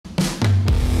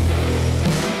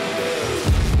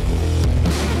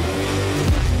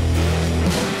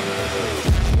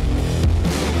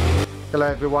Hello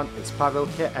everyone, it's Pavel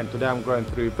here, and today I'm going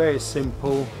through a very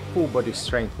simple full body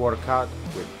strength workout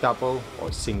with double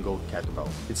or single kettlebell.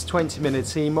 It's 20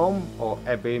 minutes EMOM or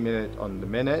every minute on the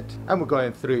minute, and we're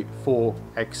going through 4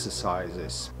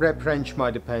 exercises. Rep range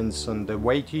might depends on the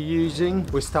weight you're using.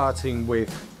 We're starting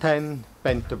with 10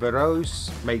 bent over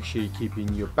rows. Make sure you're keeping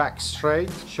your back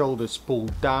straight, shoulders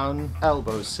pulled down,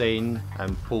 elbows in,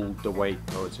 and pull the weight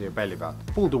towards your belly button.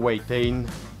 Pull the weight in,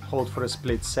 hold for a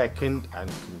split second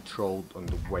and control on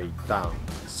the weight down.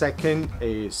 Second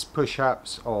is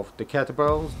push-ups of the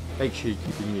kettlebells. Make sure you're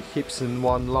keeping your hips in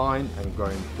one line and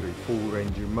going through full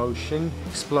range of motion.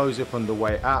 Explosive on the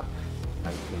way up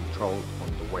and controlled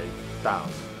on the way down.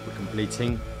 We're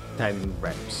completing 10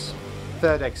 reps.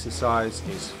 Third exercise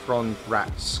is front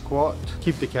rack squat.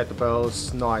 Keep the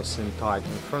kettlebells nice and tight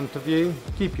in front of you.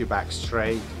 Keep your back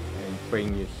straight and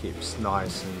bring your hips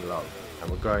nice and low. And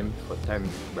we're going for 10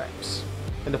 reps.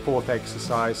 And the fourth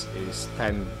exercise is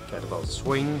 10 kettlebell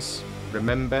swings.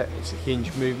 Remember, it's a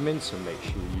hinge movement, so make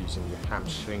sure you're using your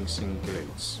hamstrings and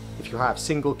glutes. If you have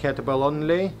single kettlebell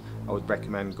only, I would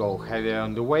recommend go heavier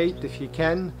on the weight if you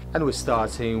can. And we're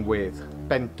starting with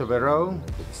bent over row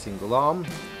with a single arm.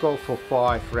 Go for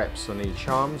 5 reps on each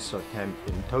arm, so 10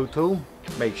 in total.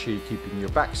 Make sure you're keeping your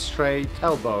back straight,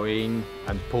 elbow in,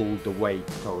 and pull the weight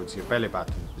towards your belly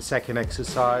button. The second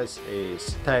exercise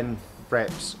is 10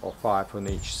 reps or 5 on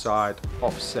each side,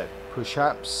 offset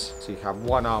push-ups. So you have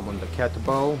one arm on the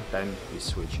kettlebell, then you're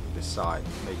switching the side.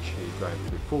 Make sure you're going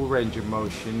through full range of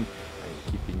motion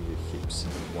and keeping your hips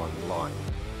in one line.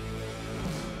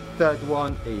 Third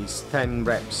one is 10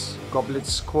 reps goblet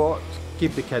squat.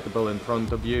 Keep the kettlebell in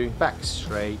front of you, back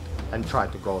straight, and try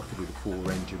to go through the full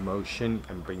range of motion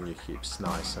and bring your hips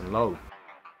nice and low.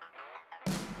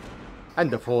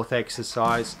 And the fourth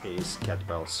exercise is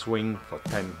kettlebell swing for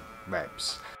 10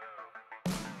 reps.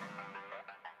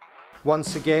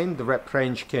 Once again, the rep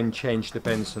range can change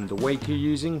depends on the weight you're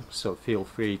using, so feel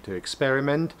free to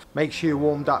experiment. Make sure you're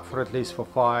warmed up for at least for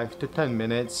 5 to 10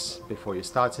 minutes before you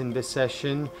start in this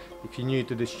session. If you're new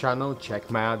to this channel,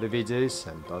 check my other videos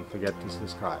and don't forget to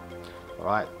subscribe.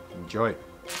 Alright, enjoy!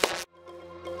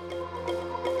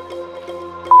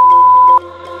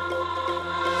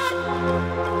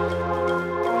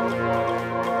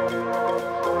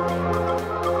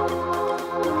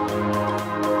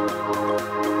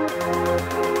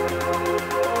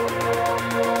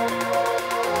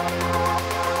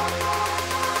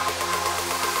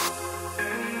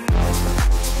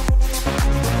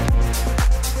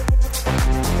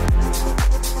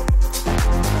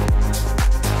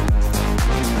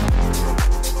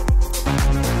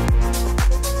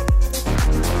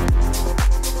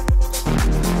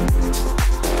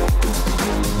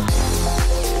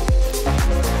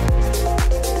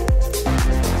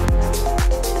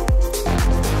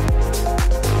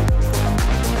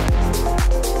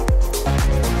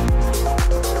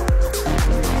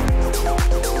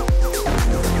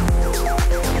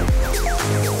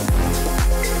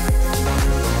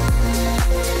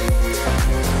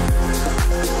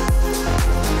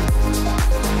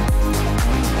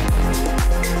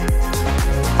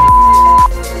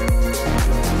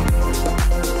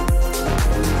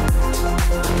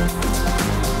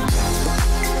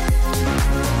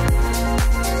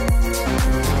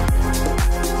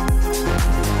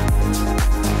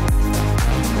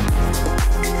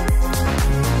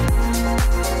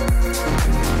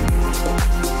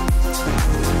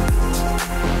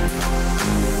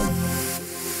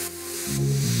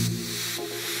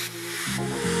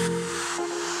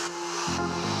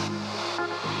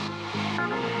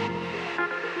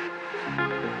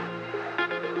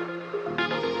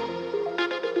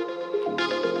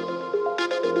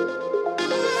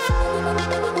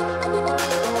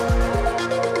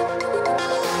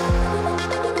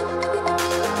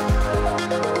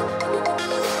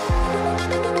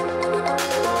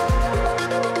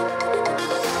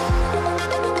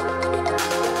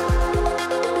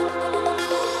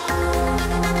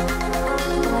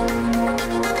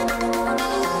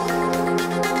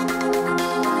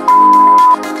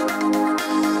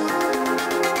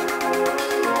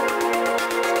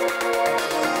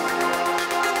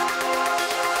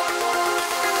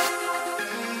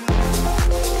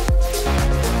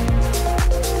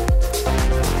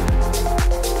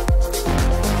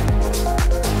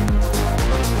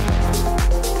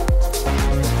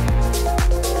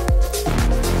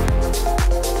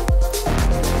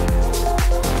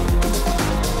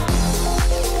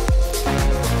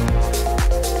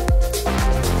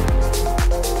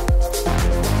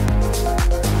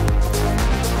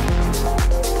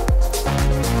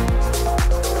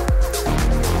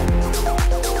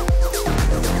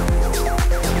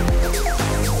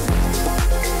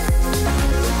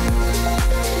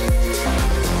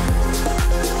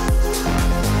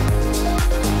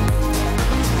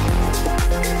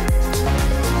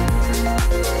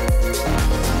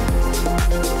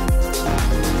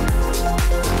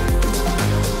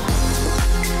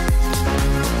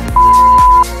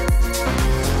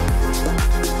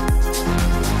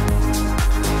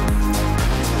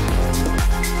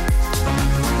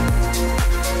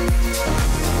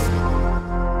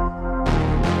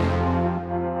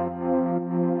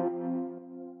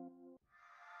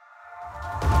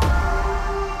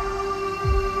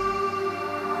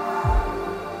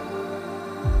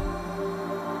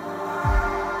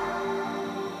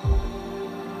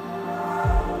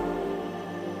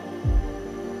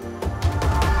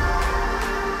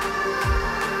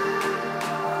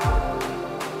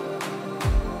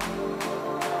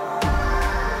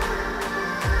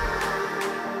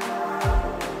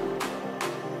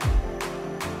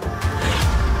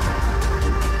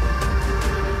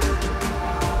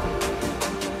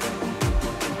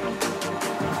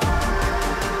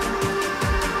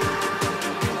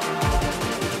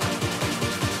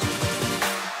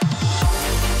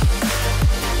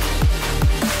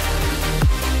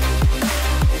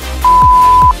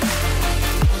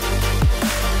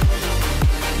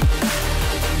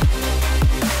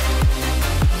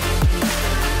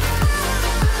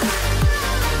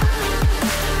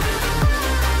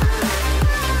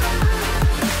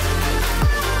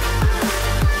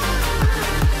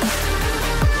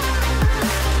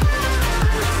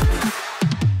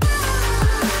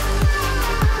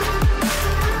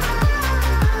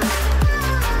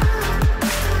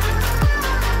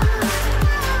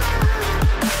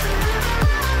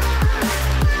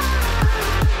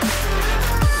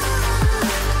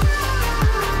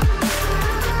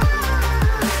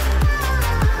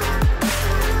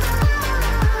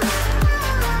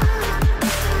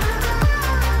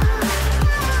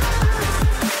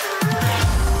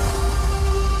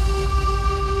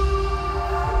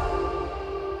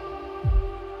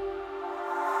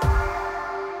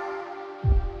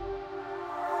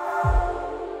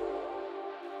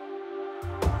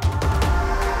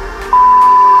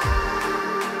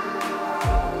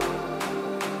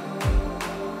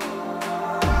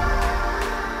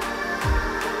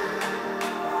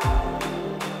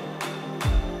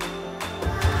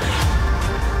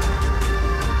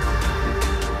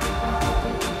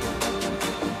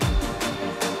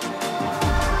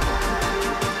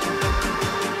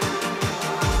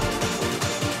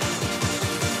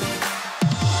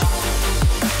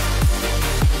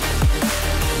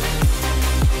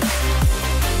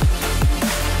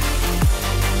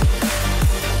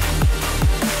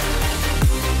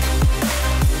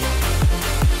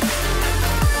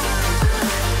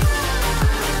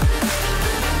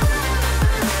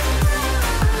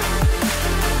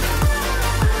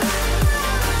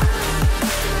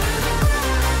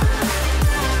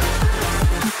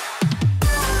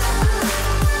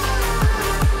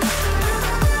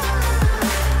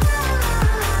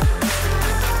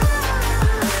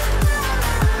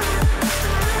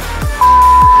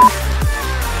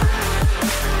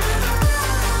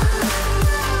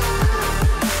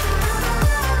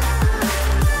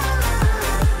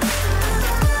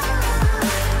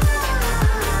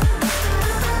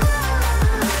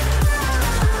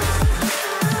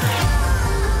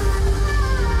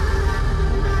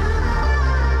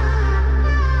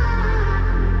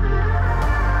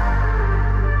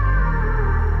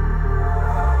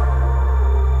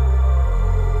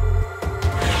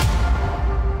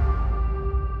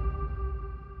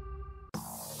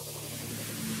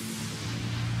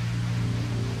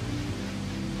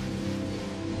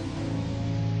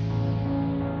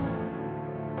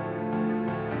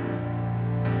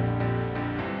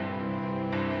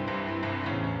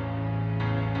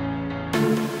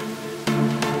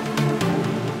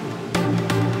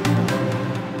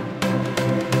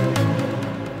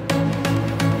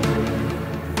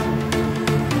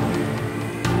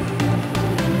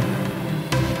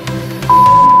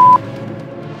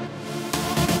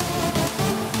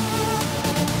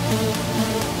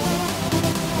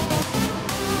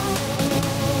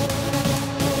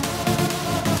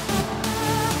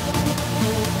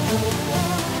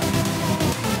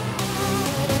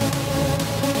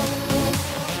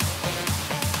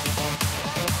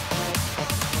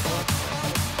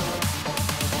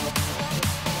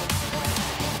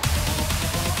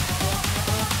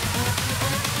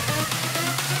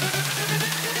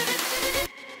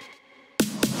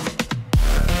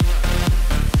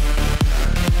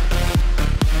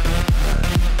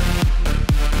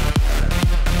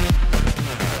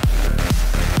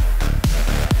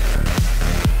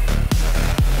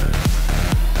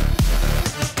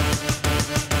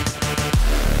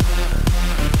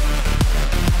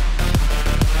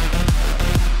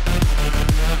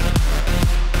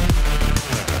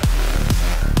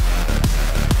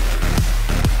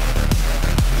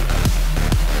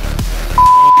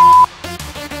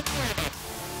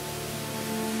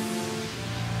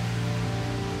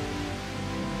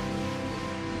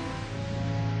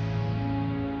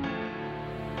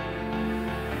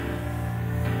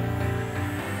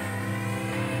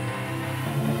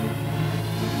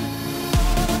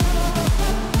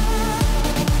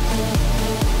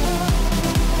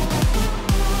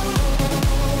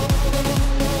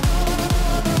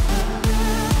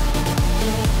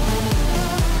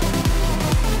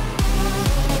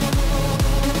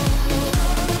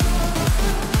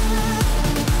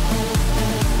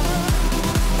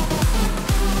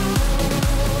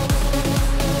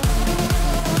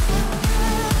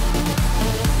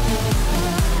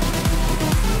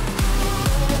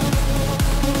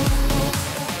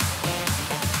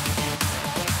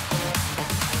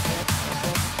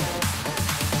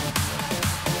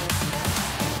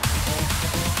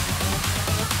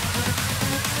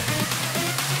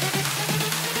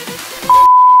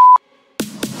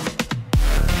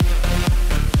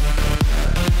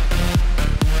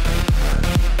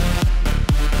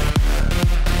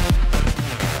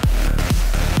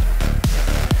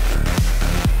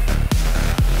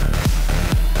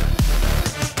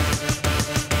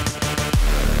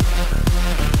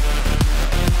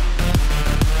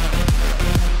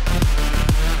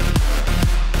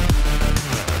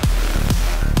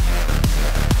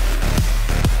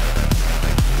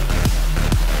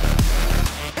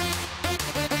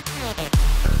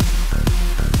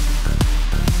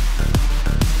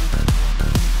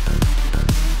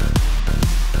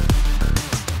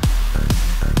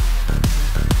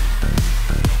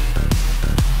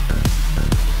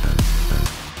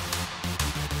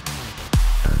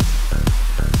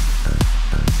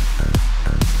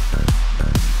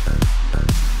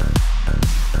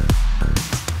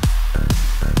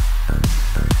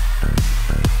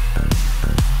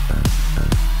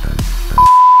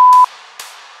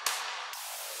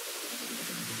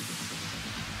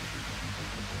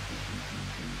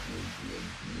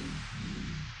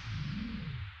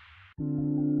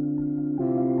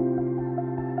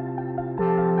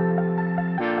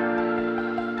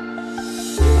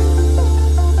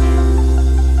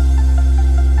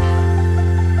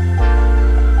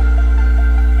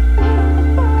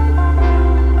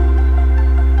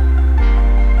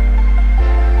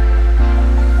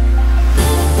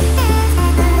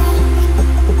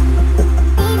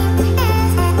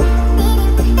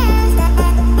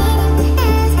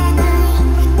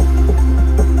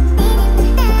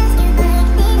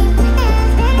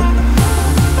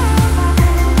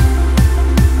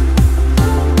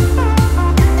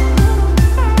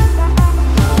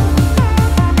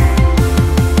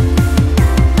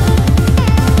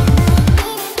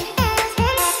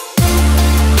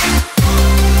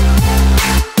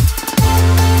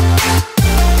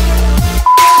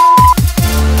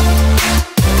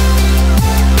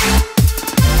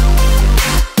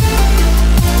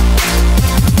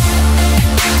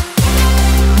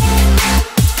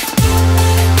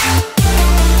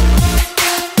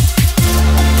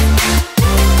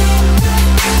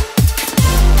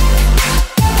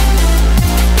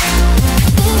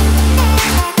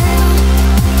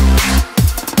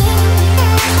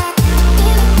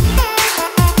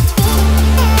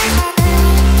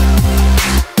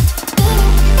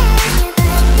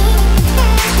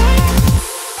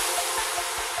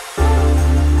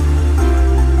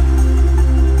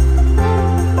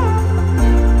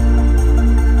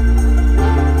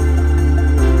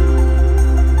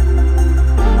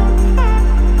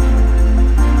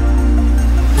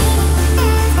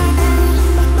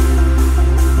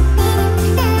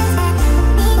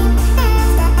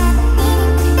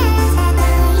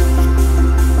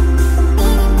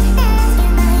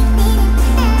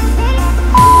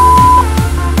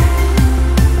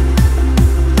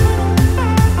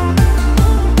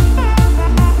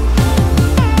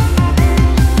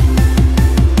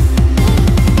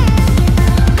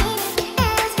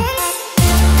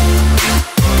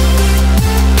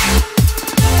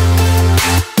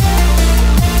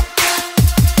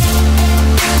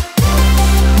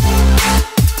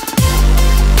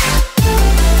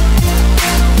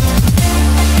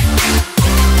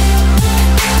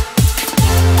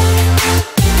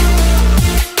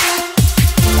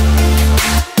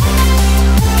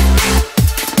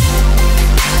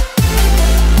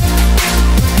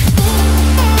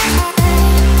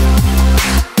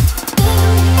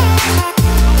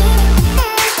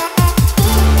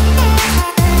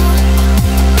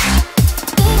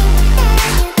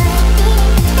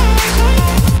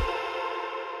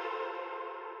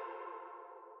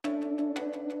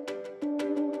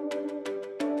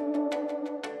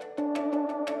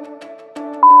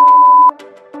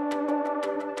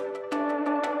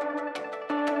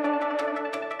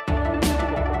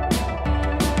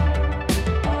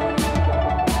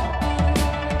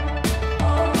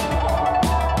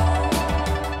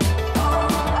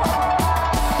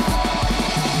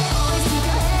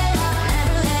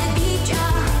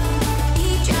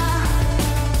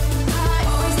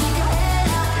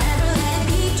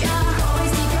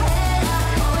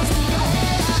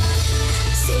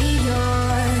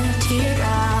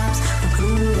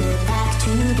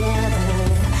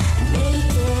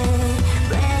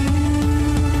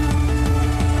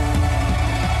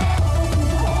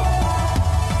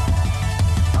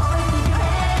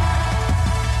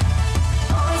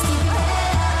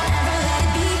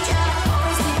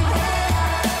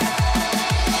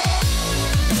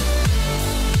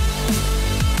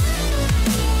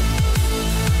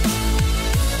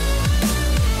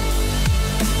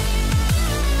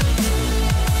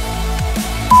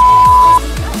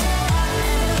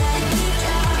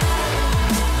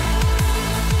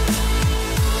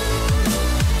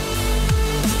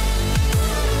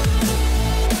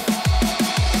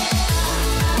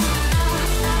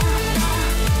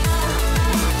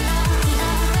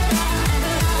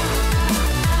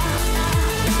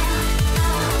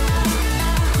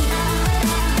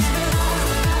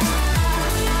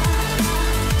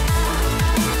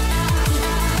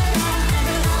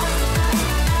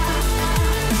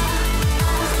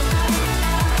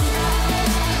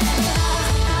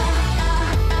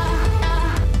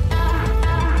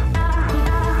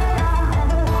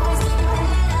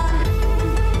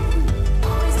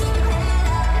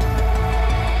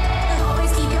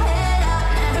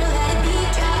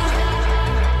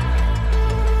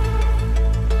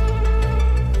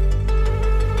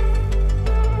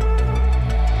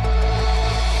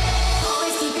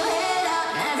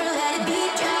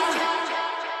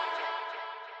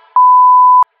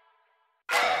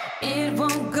 It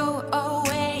won't go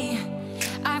away.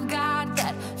 I've got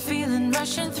that feeling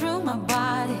rushing through my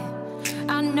body.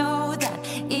 I know that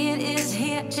it is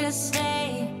here to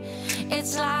stay.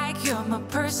 It's like you're my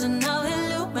personal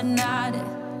Illuminati.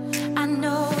 I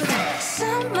know that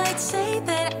some might say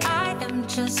that I am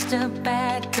just a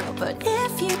bad girl, but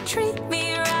if you treat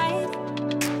me right,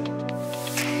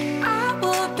 I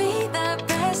will be the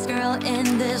best girl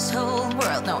in this whole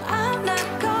world. No, I'm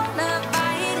not gonna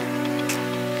fight.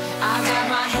 I got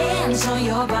my hands on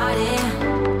your body,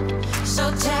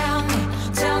 so tell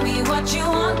me what you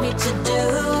want me to do.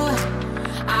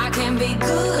 I can be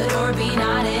good or be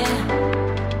naughty,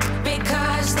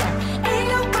 because there ain't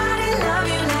nobody love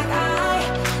you like I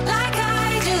do, like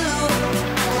I do,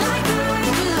 like I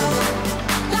do,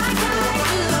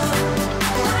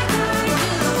 like I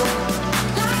do,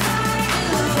 like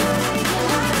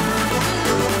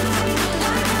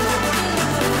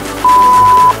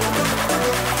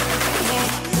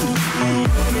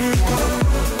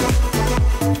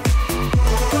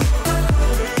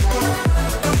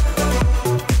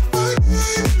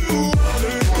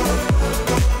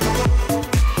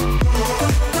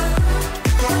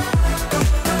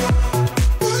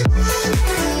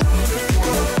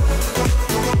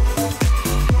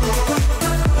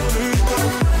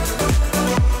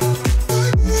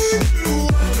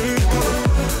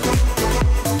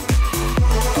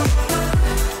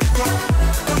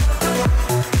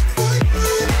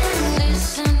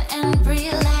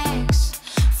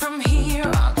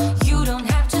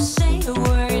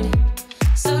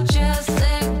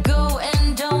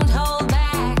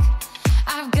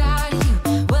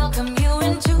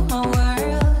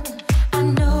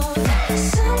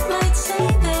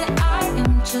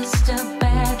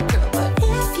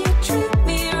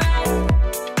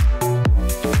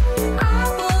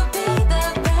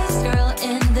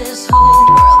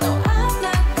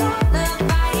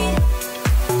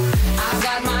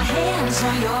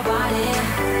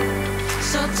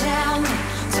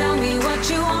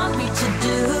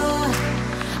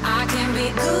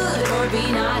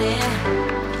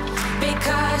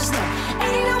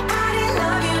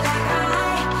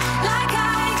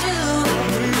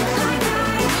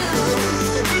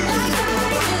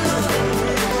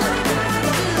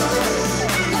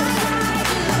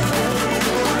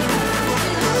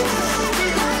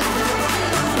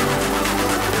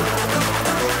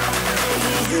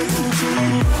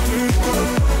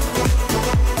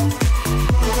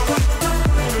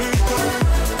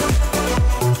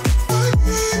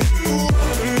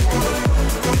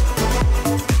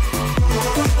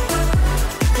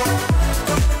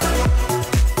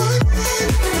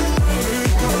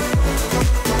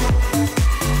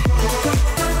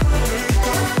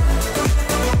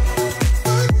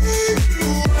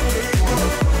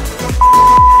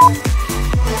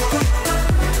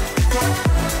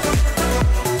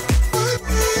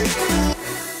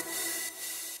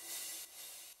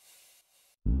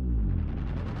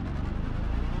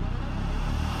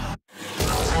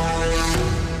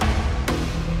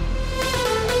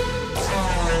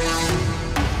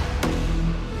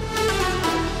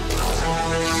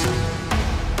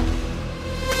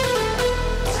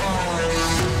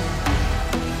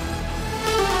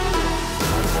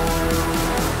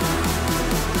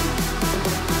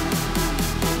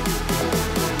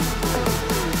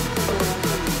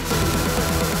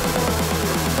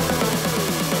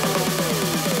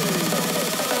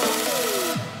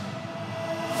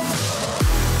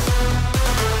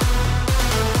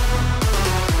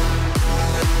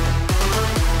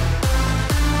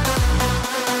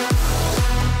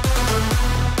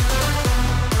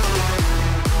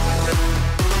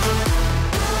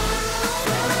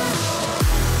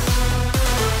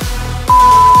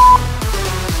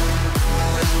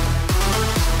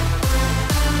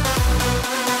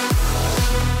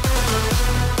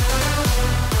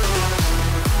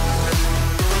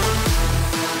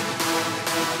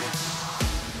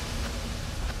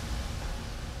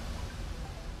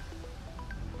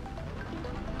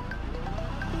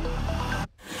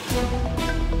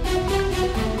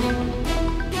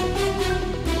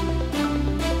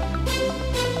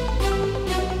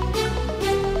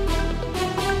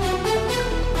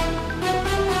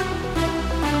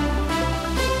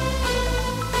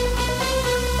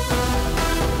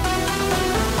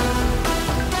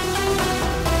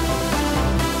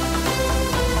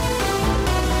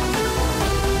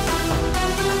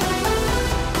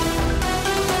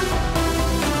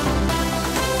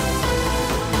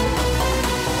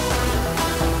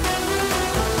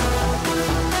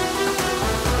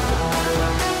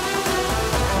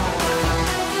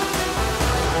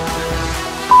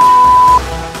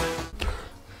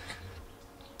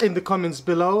in the comments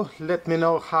below, let me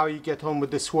know how you get on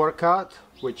with this workout,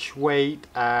 which weight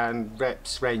and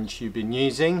reps range you've been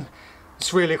using.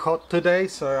 It's really hot today,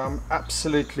 so I'm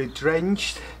absolutely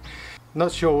drenched.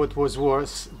 Not sure what was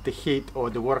worse, the heat or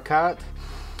the workout.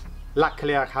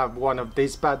 Luckily I have one of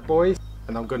these bad boys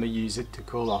and I'm gonna use it to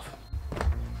cool off.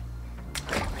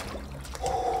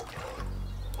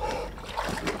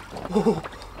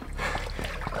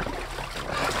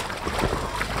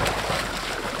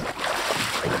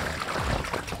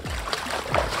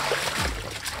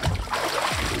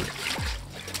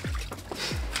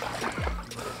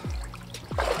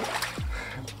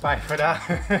 Bye for now.